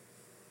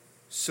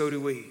 So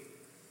do we.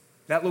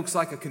 That looks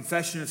like a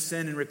confession of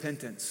sin and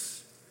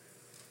repentance.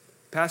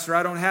 Pastor,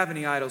 I don't have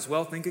any idols.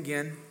 Well, think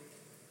again.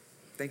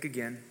 Think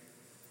again.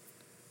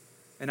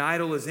 An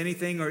idol is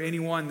anything or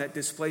anyone that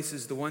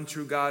displaces the one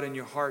true God in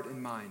your heart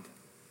and mind.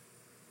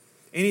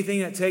 Anything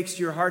that takes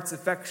your heart's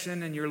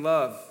affection and your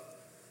love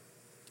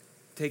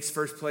takes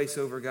first place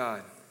over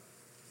God.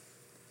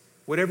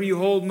 Whatever you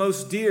hold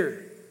most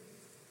dear,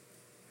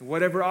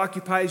 whatever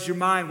occupies your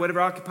mind,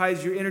 whatever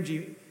occupies your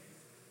energy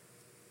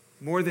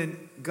more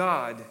than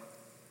God,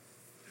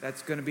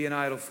 that's going to be an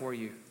idol for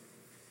you.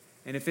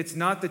 And if it's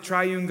not the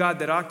triune God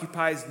that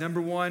occupies number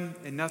one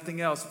and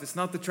nothing else, if it's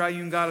not the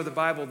triune God of the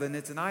Bible, then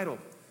it's an idol.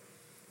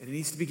 And it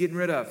needs to be getting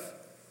rid of.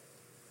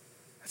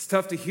 That's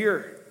tough to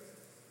hear.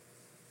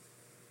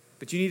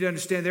 But you need to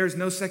understand there is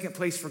no second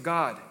place for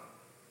God.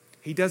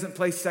 He doesn't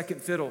play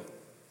second fiddle.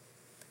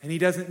 And he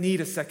doesn't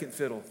need a second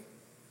fiddle.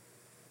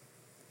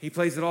 He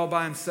plays it all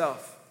by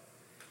himself.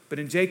 But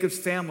in Jacob's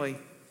family,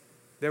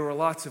 there were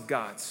lots of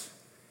gods.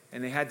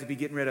 And they had to be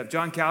getting rid of.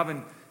 John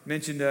Calvin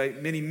mentioned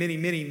many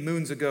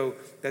moons ago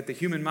that the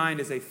human mind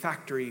is a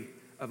factory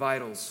of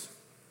idols.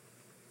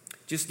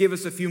 Just give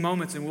us a few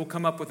moments and we'll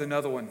come up with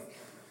another one.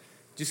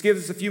 Just give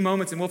us a few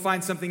moments and we'll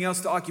find something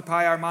else to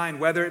occupy our mind,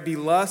 whether it be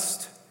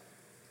lust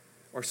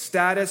or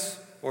status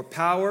or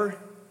power,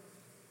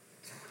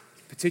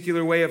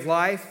 particular way of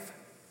life,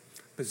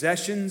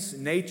 possessions,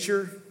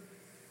 nature,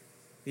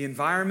 the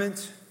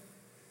environment.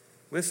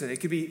 Listen,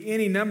 it could be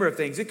any number of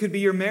things. It could be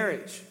your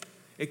marriage.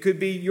 It could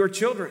be your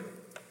children.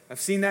 I've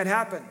seen that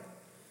happen.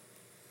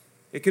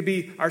 It could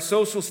be our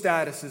social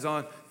status is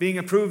on being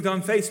approved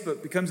on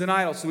Facebook becomes an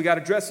idol. So we got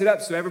to dress it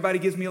up so everybody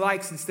gives me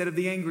likes instead of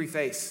the angry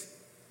face.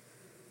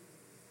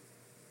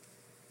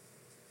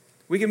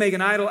 We can make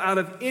an idol out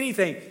of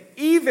anything.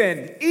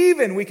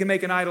 Even we can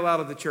make an idol out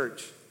of the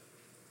church.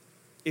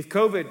 If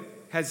COVID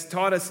has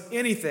taught us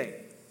anything,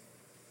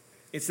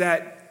 it's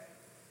that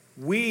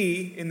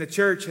we in the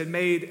church had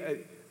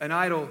made an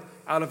idol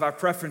out of our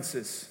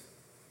preferences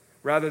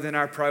rather than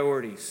our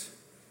priorities.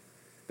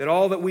 That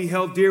all that we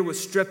held dear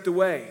was stripped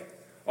away.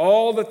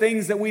 All the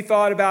things that we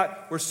thought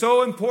about were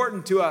so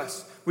important to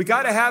us. We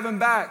got to have them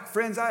back.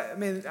 Friends,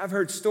 I've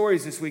heard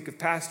stories this week of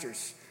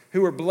pastors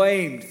who were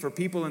blamed for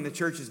people in the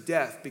church's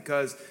death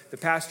because the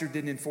pastor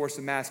didn't enforce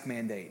a mask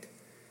mandate.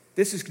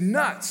 This is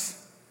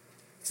nuts.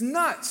 It's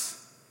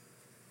nuts.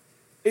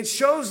 It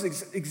shows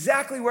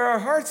exactly where our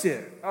hearts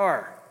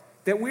are.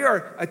 That we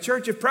are a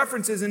church of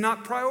preferences and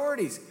not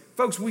priorities.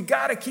 Folks, we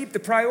got to keep the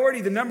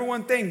priority, the number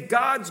one thing,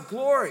 God's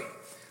glory.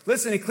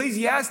 Listen,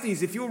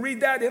 Ecclesiastes, if you'll read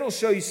that, it'll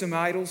show you some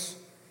idols.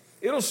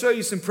 It'll show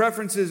you some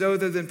preferences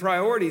other than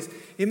priorities.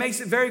 He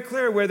makes it very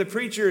clear where the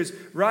preacher is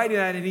writing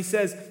at, and he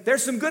says,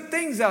 there's some good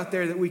things out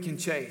there that we can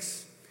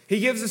chase. He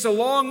gives us a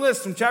long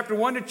list from chapter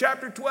 1 to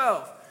chapter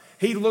 12.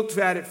 He looks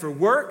at it for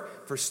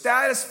work, for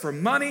status, for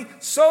money,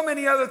 so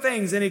many other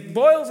things. And he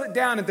boils it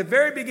down at the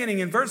very beginning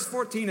in verse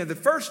 14 of the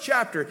first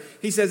chapter.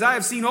 He says, I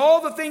have seen all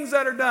the things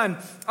that are done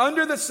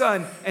under the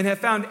sun and have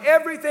found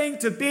everything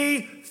to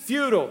be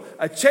futile,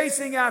 a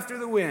chasing after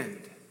the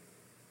wind.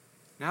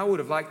 Now, I would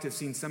have liked to have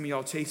seen some of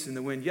y'all chasing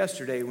the wind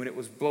yesterday when it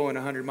was blowing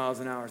 100 miles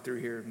an hour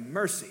through here.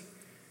 Mercy.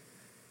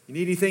 You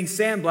need anything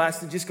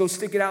sandblasted, just go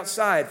stick it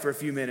outside for a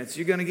few minutes.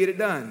 You're going to get it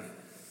done.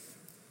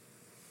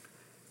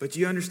 But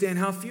you understand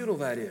how futile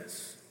that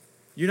is.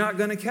 You're not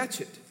going to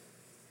catch it.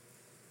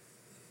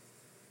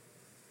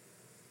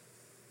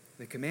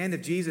 The command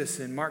of Jesus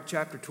in Mark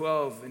chapter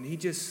 12, and he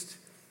just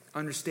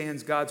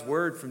understands God's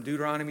word from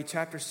Deuteronomy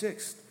chapter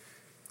 6.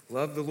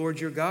 Love the Lord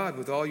your God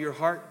with all your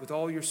heart, with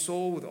all your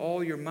soul, with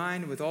all your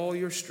mind, with all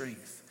your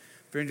strength.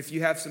 Friend, if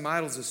you have some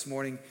idols this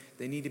morning,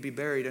 they need to be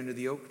buried under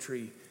the oak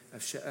tree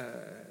of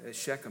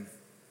Shechem.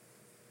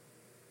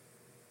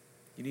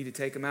 You need to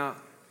take them out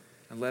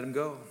and let them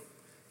go.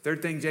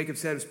 Third thing Jacob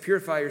said was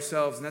purify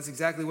yourselves, and that's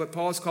exactly what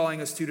Paul's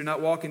calling us to not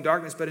walk in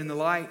darkness but in the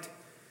light.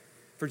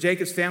 For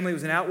Jacob's family, it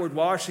was an outward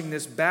washing,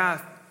 this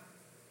bath.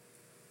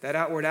 That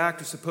outward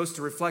act is supposed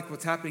to reflect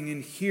what's happening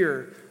in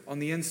here on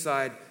the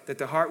inside, that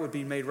the heart would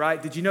be made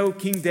right. Did you know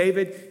King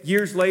David,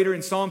 years later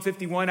in Psalm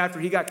 51, after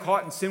he got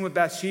caught in sin with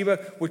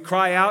Bathsheba, would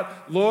cry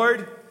out,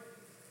 Lord,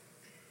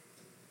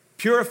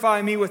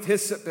 purify me with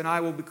hyssop and I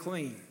will be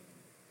clean.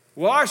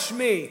 Wash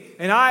me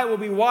and I will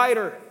be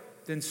whiter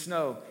than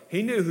snow.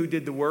 He knew who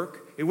did the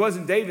work. It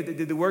wasn't David that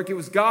did the work. It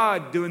was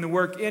God doing the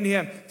work in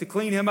him to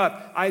clean him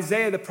up.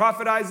 The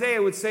prophet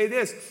Isaiah would say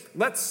this,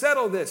 let's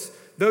settle this.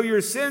 Though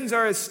your sins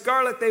are as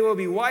scarlet, they will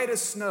be white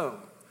as snow.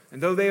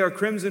 And though they are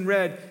crimson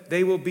red,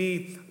 they will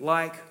be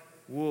like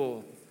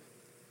wool.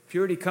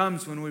 Purity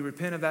comes when we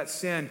repent of that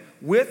sin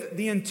with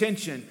the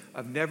intention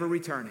of never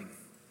returning.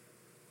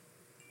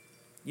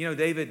 You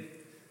know,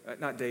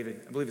 not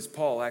David, I believe it's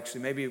Paul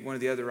actually, maybe one of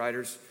the other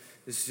writers.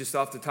 This is just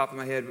off the top of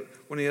my head.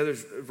 One of the other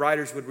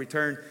writers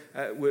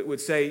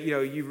would say, you know,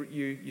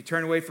 you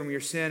turn away from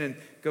your sin and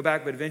go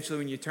back, but eventually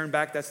when you turn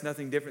back, that's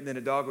nothing different than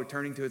a dog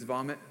returning to its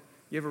vomit.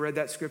 You ever read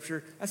that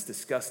scripture? That's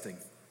disgusting.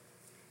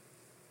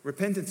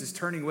 Repentance is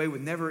turning away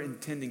with never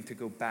intending to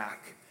go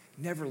back,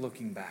 never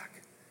looking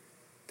back.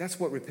 That's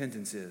what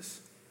repentance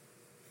is.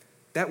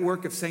 That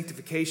work of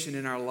sanctification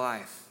in our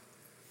life.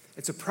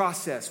 It's a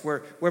process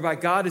whereby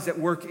God is at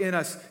work in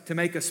us to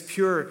make us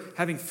pure,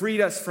 having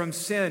freed us from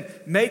sin,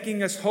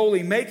 making us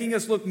holy, making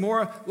us look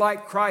more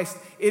like Christ.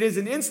 It is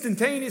an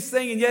instantaneous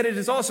thing, and yet it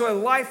is also a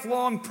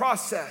lifelong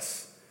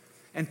process.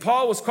 And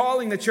Paul was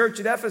calling the church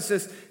at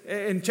Ephesus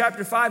in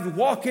chapter 5 to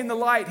walk in the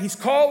light. He's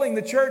calling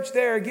the church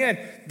there again.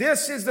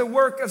 This is the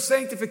work of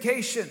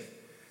sanctification.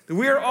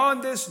 We're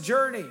on this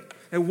journey.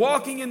 And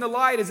walking in the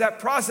light is that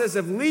process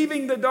of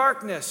leaving the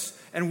darkness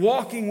and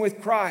walking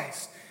with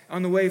Christ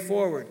on the way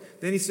forward.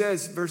 Then he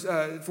says,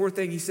 fourth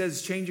thing he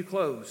says, change your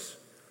clothes.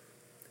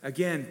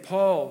 Again,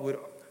 Paul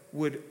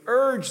would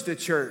urge the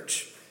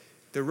church,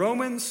 the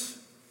Romans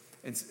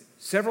and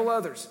several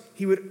others,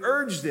 he would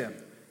urge them,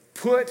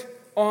 put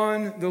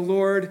on the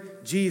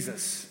Lord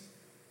Jesus.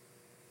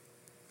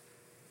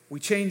 We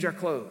change our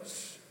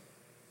clothes.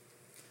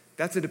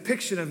 That's a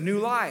depiction of new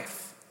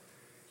life.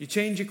 You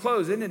change your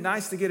clothes. Isn't it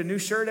nice to get a new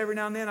shirt every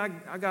now and then?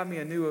 I got me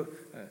a new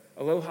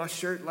Aloha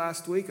shirt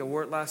last week. I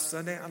wore it last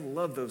Sunday. I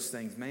love those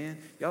things, man.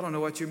 Y'all don't know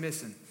what you're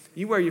missing.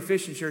 You wear your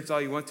fishing shirts all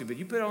you want to, but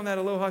you put on that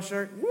Aloha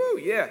shirt, woo,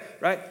 yeah,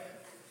 right?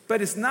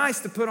 But it's nice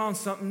to put on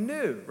something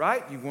new,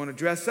 right? You want to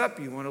dress up.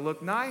 You want to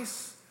look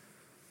nice.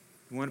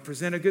 You want to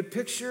present a good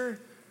picture.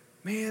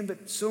 Man,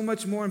 but so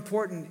much more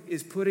important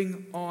is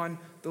putting on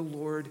the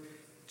Lord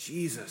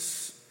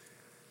Jesus.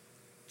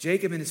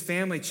 Jacob and his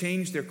family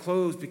changed their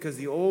clothes because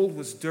the old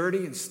was dirty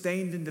and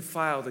stained and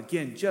defiled.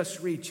 Again,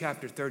 just read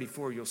chapter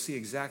 34. You'll see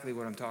exactly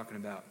what I'm talking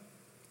about.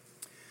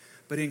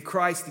 But in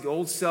Christ, the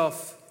old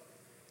self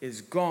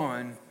is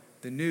gone,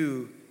 the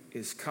new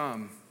is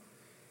come.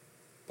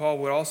 Paul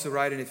would also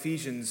write in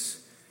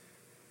Ephesians,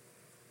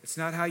 it's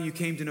not how you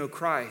came to know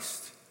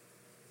Christ.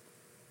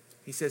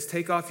 He says,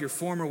 take off your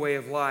former way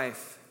of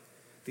life,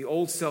 the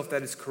old self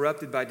that is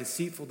corrupted by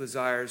deceitful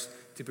desires,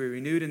 to be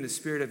renewed in the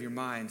spirit of your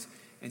minds,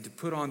 and to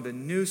put on the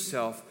new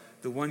self,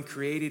 the one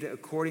created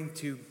according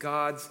to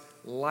God's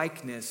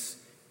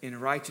likeness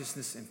in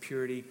righteousness and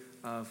purity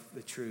of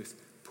the truth.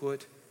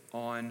 Put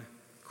on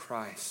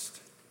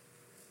Christ.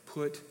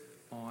 Put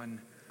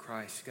on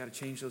Christ. You've got to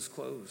change those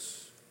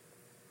clothes.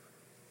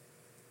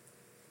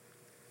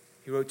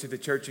 He wrote to the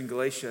church in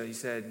Galatia, he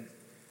said,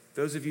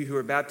 those of you who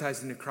are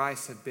baptized into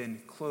Christ have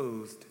been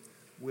clothed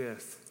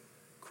with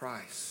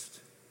Christ.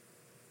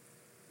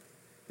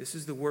 This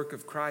is the work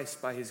of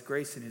Christ by his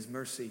grace and his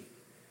mercy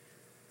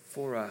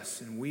for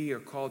us, and we are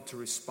called to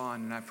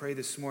respond. And I pray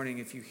this morning,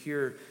 if you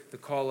hear the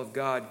call of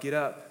God, get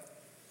up.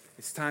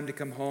 It's time to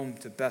come home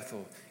to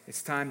Bethel.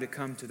 It's time to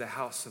come to the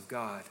house of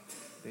God,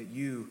 that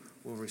you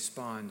will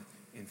respond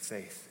in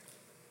faith.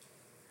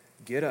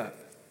 Get up.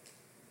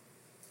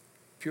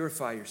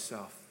 Purify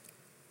yourself.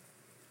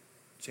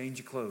 Change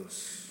your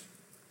clothes.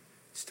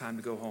 It's time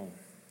to go home.